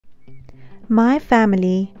My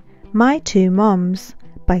Family, My Two Moms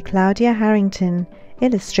by Claudia Harrington,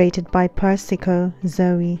 illustrated by Persico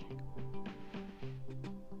Zoe.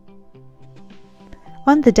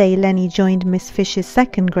 On the day Lenny joined Miss Fish's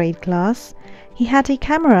second grade class, he had a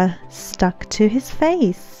camera stuck to his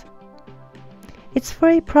face. "It's for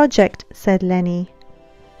a project," said Lenny.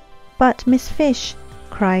 "But Miss Fish,"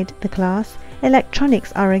 cried the class,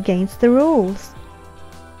 "electronics are against the rules."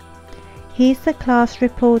 "He's the class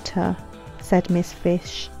reporter," said Miss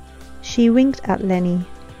Fish. She winked at Lenny.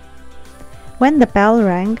 When the bell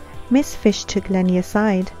rang, Miss Fish took Lenny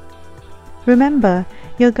aside. "Remember,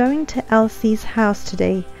 you're going to Elsie's house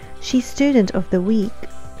today. She's student of the week."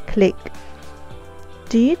 Click.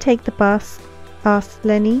 "Do you take the bus?" asked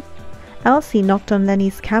Lenny. Elsie knocked on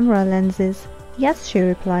Lenny's camera lenses. "Yes," she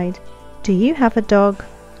replied. "Do you have a dog?"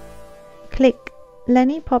 Click.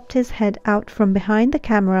 Lenny popped his head out from behind the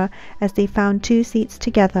camera as they found two seats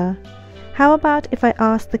together. "How about if I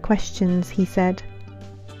ask the questions?" he said.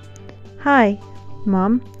 "Hi,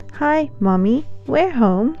 Mom." "Hi, Mommy. We're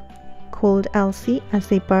home," called Elsie as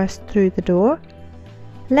they burst through the door.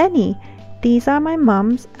 "Lenny, these are my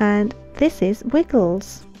mums and this is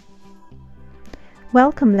Wiggles."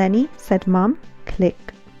 "Welcome, Lenny," said Mom.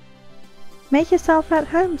 Click. "Make yourself at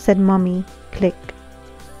home," said Mommy. Click.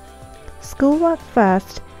 "Schoolwork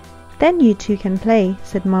first, then you two can play,"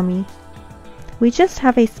 said Mommy. "We just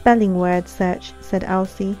have a spelling word search," said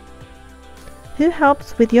Elsie. "Who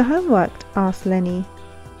helps with your homework?" asked Lenny.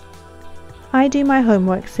 "I do my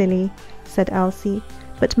homework, silly," said Elsie,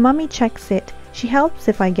 "but Mummy checks it. She helps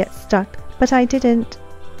if I get stuck, but I didn't."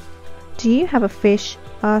 "Do you have a fish?"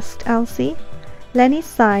 asked Elsie. Lenny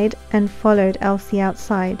sighed and followed Elsie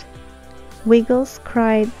outside. Wiggles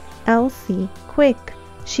cried, "Elsie, quick!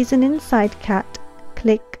 She's an inside cat."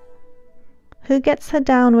 Click. "Who gets her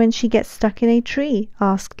down when she gets stuck in a tree?"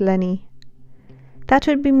 asked Lenny. "That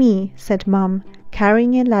would be me," said Mum,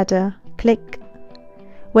 carrying a ladder. Click.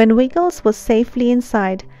 When Wiggles was safely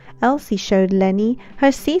inside, Elsie showed Lenny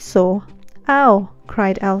her seesaw. "Ow!"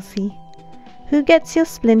 cried Elsie. "Who gets your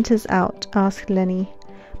splinters out?" asked Lenny.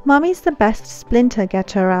 "Mummy's the best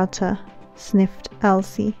splinter-getter-outer," sniffed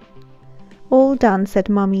Elsie. "All done," said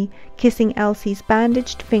Mummy, kissing Elsie's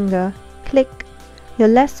bandaged finger. Click. "You're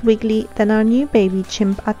less wiggly than our new baby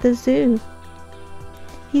chimp at the zoo."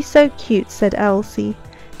 "He's so cute," said Elsie.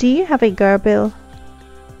 "Do you have a gerbil?"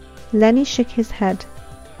 Lenny shook his head.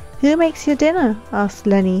 "Who makes your dinner?" asked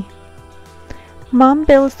Lenny. "Mom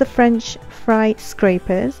builds the French fry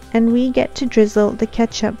scrapers and we get to drizzle the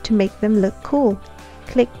ketchup to make them look cool."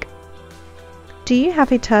 Click. "Do you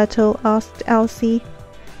have a turtle?" asked Elsie.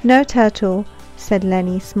 "No turtle," said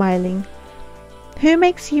Lenny, smiling. "Who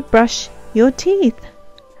makes you brush your teeth?"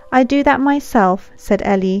 "I do that myself," said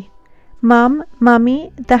Ellie.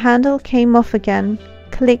 Mummy, the handle came off again."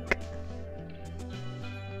 Click.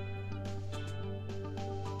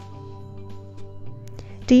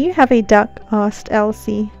 "Do you have a duck?" asked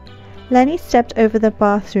Elsie. Lenny stepped over the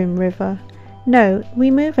bathroom river. "No,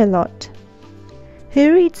 we move a lot."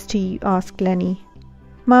 "Who reads to you?" asked Lenny.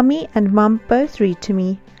 "Mummy and Mum both read to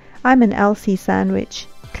me. I'm an Elsie sandwich."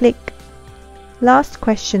 Click. "Last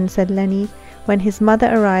question," said Lenny, when his mother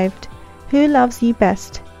arrived. "Who loves you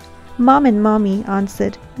best?" Mum and Mommy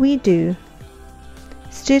answered, "We do."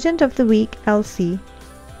 Student of the week, Elsie.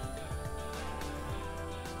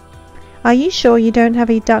 "Are you sure you don't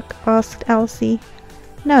have a duck?" asked Elsie.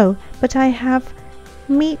 "No, but I have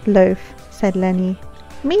meatloaf," said Lenny.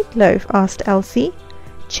 "Meatloaf?" asked Elsie.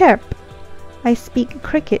 "Chirp." "I speak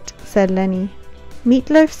cricket," said Lenny.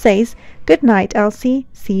 Meatloaf says, "Good night, Elsie.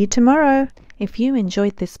 See you tomorrow." If you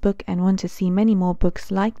enjoyed this book and want to see many more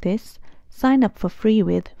books like this, sign up for free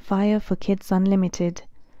with Fire for Kids Unlimited.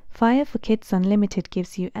 Fire for Kids Unlimited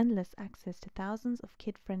gives you endless access to thousands of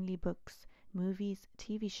kid-friendly books, movies,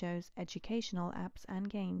 TV shows, educational apps,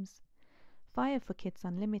 and games. Fire for Kids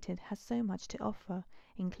Unlimited has so much to offer,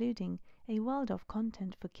 including a world of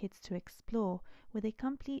content for kids to explore with a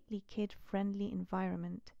completely kid-friendly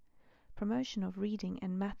environment, promotion of reading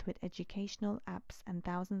and math with educational apps and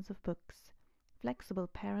thousands of books, flexible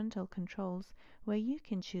parental controls where you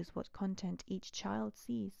can choose what content each child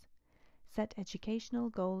sees, set educational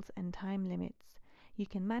goals and time limits. You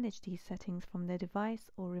can manage these settings from the device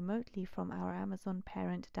or remotely from our Amazon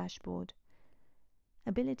Parent dashboard.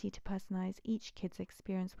 Ability to personalize each kid's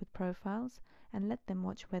experience with profiles and let them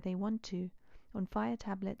watch where they want to, on Fire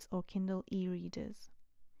tablets or Kindle e-readers.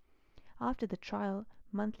 After the trial,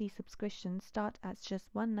 monthly subscriptions start at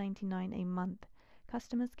just $1.99 a month.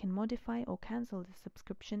 Customers can modify or cancel the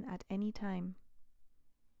subscription at any time.